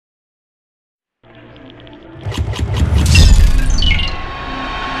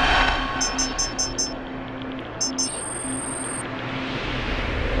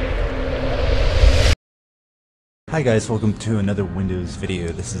Hi guys, welcome to another Windows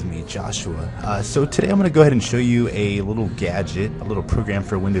video. This is me, Joshua. So today I'm going to go ahead and show you a little gadget, a little program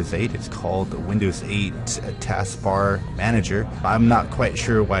for Windows 8. It's called the Windows 8 Taskbar Manager. I'm not quite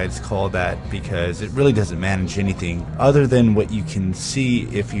sure why it's called that because it really doesn't manage anything other than what you can see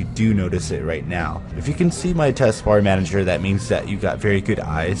if you do notice it right now. If you can see my Taskbar Manager, that means that you got very good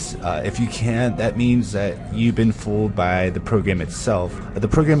eyes. If you can't, that means that you've been fooled by the program itself. The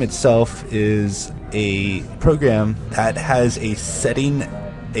program itself is a program that has a setting,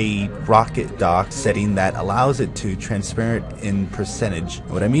 a rocket dock setting that allows it to transparent in percentage.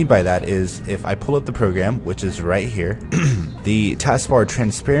 What I mean by that is if I pull up the program, which is right here, the taskbar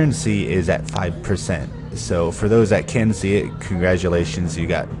transparency is at 5%. So for those that can see it, congratulations, you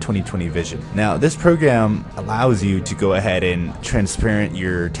got 20/20 vision. Now this program allows you to go ahead and transparent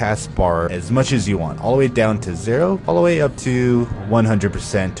your taskbar as much as you want, all the way down to 0, all the way up to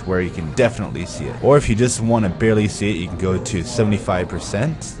 100% where you can definitely see it. Or if you just want to barely see it, you can go to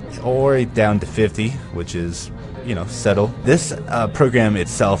 75% or down to 50, which is, you know, settle. This program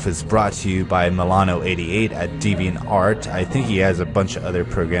itself is brought to you by Milano88 at Deviantart. I think he has a bunch of other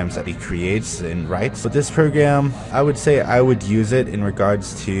programs that he creates and writes. But this program, I would say I would use it in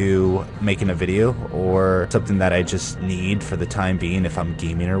regards to making a video or something that I just need for the time being if I'm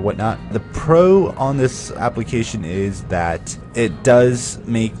gaming or whatnot. The pro on this application is that it does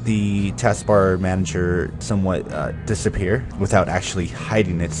make the taskbar manager somewhat disappear without actually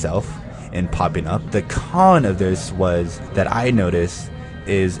hiding itself and popping up. The con of this was that I noticed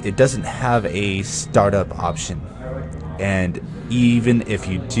is it doesn't have a startup option, and even if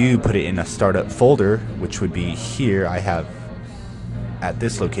you do put it in a startup folder, which would be here, I have at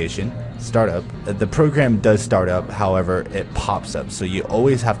this location startup, the program does start up, however it pops up, so you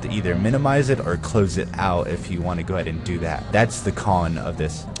always have to either minimize it or close it out if you want to go ahead and do that. That's the con of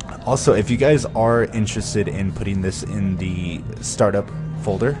this. Also, if you guys are interested in putting this in the startup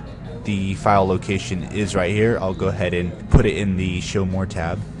folder, the file location is right here. I'll go ahead and put it in the show more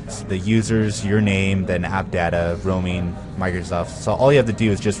tab. It's the users, your name, then AppData, roaming, Microsoft. So all you have to do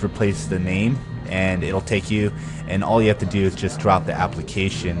is just replace the name and it'll take you, and all you have to do is just drop the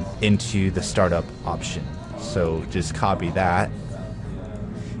application into the startup option. So just copy that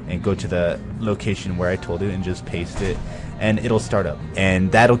and go to the location where I told you and just paste it, and it'll start up, and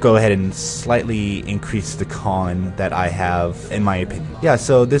that'll go ahead and slightly increase the con that I have, in my opinion. Yeah,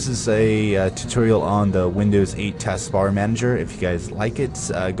 so this is a tutorial on the Windows 8 Taskbar Manager. If you guys like it,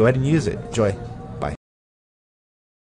 go ahead and use it. Enjoy.